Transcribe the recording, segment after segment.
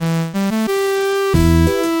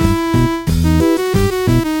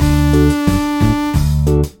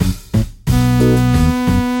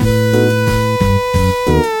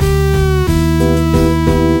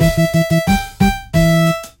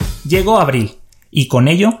Llegó abril, y con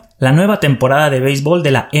ello, la nueva temporada de béisbol de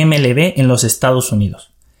la MLB en los Estados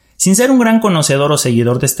Unidos. Sin ser un gran conocedor o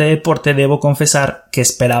seguidor de este deporte, debo confesar que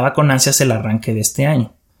esperaba con ansias el arranque de este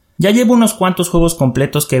año. Ya llevo unos cuantos juegos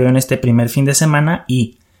completos que veo en este primer fin de semana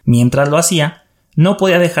y, mientras lo hacía, no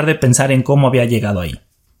podía dejar de pensar en cómo había llegado ahí.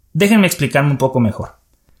 Déjenme explicarme un poco mejor.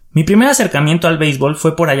 Mi primer acercamiento al béisbol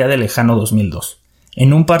fue por allá del lejano 2002,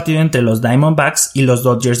 en un partido entre los Diamondbacks y los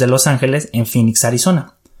Dodgers de Los Ángeles en Phoenix,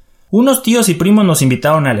 Arizona. Unos tíos y primos nos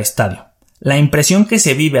invitaron al estadio. La impresión que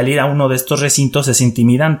se vive al ir a uno de estos recintos es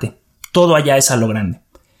intimidante. Todo allá es a lo grande.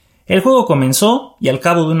 El juego comenzó y al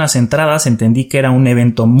cabo de unas entradas entendí que era un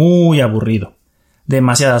evento muy aburrido.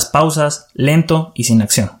 Demasiadas pausas, lento y sin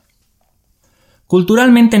acción.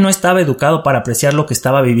 Culturalmente no estaba educado para apreciar lo que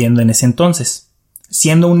estaba viviendo en ese entonces.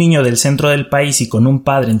 Siendo un niño del centro del país y con un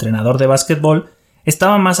padre entrenador de básquetbol,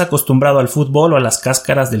 estaba más acostumbrado al fútbol o a las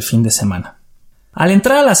cáscaras del fin de semana. Al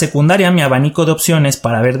entrar a la secundaria, mi abanico de opciones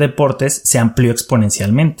para ver deportes se amplió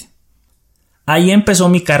exponencialmente. Ahí empezó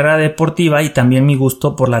mi carrera deportiva y también mi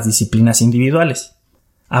gusto por las disciplinas individuales.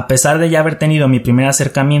 A pesar de ya haber tenido mi primer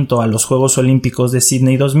acercamiento a los Juegos Olímpicos de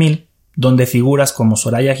Sydney 2000, donde figuras como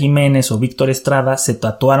Soraya Jiménez o Víctor Estrada se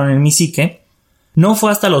tatuaron en mi psique, no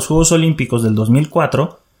fue hasta los Juegos Olímpicos del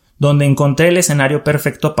 2004 donde encontré el escenario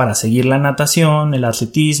perfecto para seguir la natación, el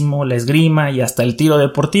atletismo, la esgrima y hasta el tiro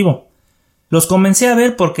deportivo. Los comencé a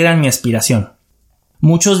ver porque eran mi aspiración.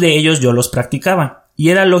 Muchos de ellos yo los practicaba, y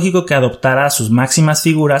era lógico que adoptara a sus máximas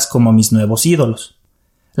figuras como mis nuevos ídolos.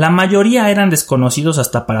 La mayoría eran desconocidos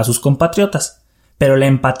hasta para sus compatriotas, pero la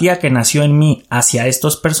empatía que nació en mí hacia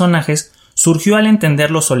estos personajes surgió al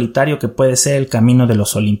entender lo solitario que puede ser el camino de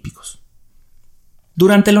los olímpicos.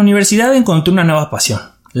 Durante la universidad encontré una nueva pasión,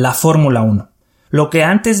 la Fórmula 1. Lo que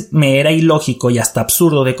antes me era ilógico y hasta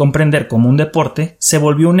absurdo de comprender como un deporte, se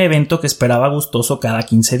volvió un evento que esperaba gustoso cada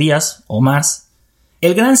 15 días o más.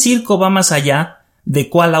 El gran circo va más allá de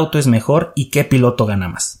cuál auto es mejor y qué piloto gana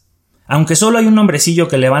más. Aunque solo hay un hombrecillo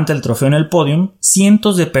que levanta el trofeo en el podium,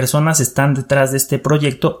 cientos de personas están detrás de este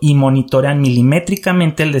proyecto y monitorean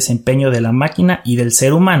milimétricamente el desempeño de la máquina y del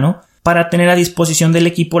ser humano para tener a disposición del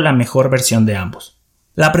equipo la mejor versión de ambos.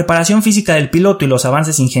 La preparación física del piloto y los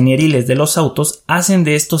avances ingenieriles de los autos hacen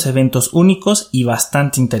de estos eventos únicos y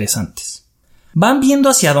bastante interesantes. ¿Van viendo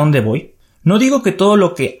hacia dónde voy? No digo que todo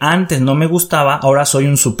lo que antes no me gustaba ahora soy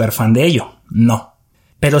un superfan de ello, no.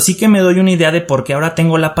 Pero sí que me doy una idea de por qué ahora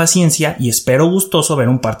tengo la paciencia y espero gustoso ver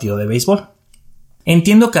un partido de béisbol.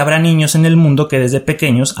 Entiendo que habrá niños en el mundo que desde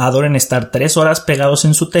pequeños adoren estar 3 horas pegados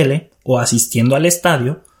en su tele o asistiendo al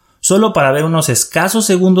estadio solo para ver unos escasos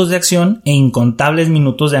segundos de acción e incontables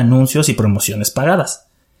minutos de anuncios y promociones pagadas.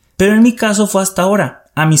 Pero en mi caso fue hasta ahora,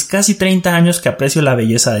 a mis casi 30 años que aprecio la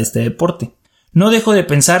belleza de este deporte. No dejo de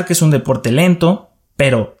pensar que es un deporte lento,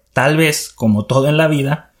 pero, tal vez, como todo en la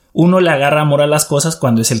vida, uno le agarra amor a las cosas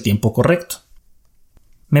cuando es el tiempo correcto.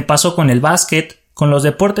 Me pasó con el básquet, con los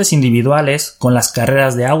deportes individuales, con las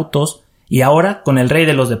carreras de autos y ahora con el rey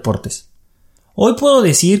de los deportes. Hoy puedo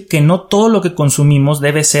decir que no todo lo que consumimos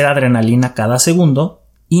debe ser adrenalina cada segundo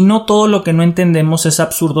y no todo lo que no entendemos es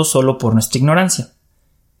absurdo solo por nuestra ignorancia.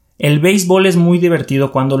 El béisbol es muy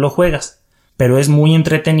divertido cuando lo juegas, pero es muy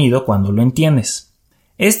entretenido cuando lo entiendes.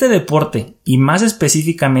 Este deporte, y más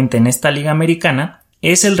específicamente en esta liga americana,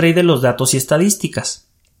 es el rey de los datos y estadísticas.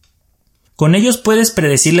 Con ellos puedes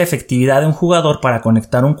predecir la efectividad de un jugador para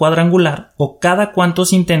conectar un cuadrangular o cada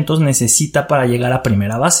cuántos intentos necesita para llegar a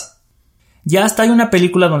primera base. Ya hasta hay una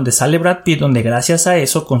película donde sale Brad Pitt donde gracias a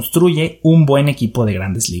eso construye un buen equipo de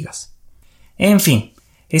grandes ligas. En fin,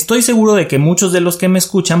 estoy seguro de que muchos de los que me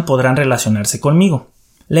escuchan podrán relacionarse conmigo.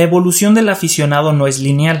 La evolución del aficionado no es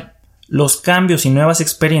lineal. Los cambios y nuevas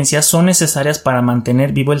experiencias son necesarias para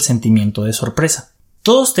mantener vivo el sentimiento de sorpresa.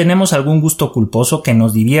 Todos tenemos algún gusto culposo que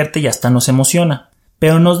nos divierte y hasta nos emociona,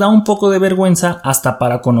 pero nos da un poco de vergüenza hasta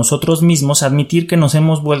para con nosotros mismos admitir que nos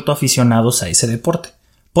hemos vuelto aficionados a ese deporte.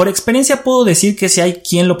 Por experiencia puedo decir que si hay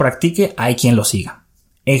quien lo practique, hay quien lo siga.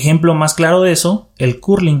 Ejemplo más claro de eso, el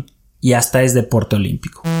curling, y hasta es deporte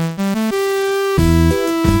olímpico.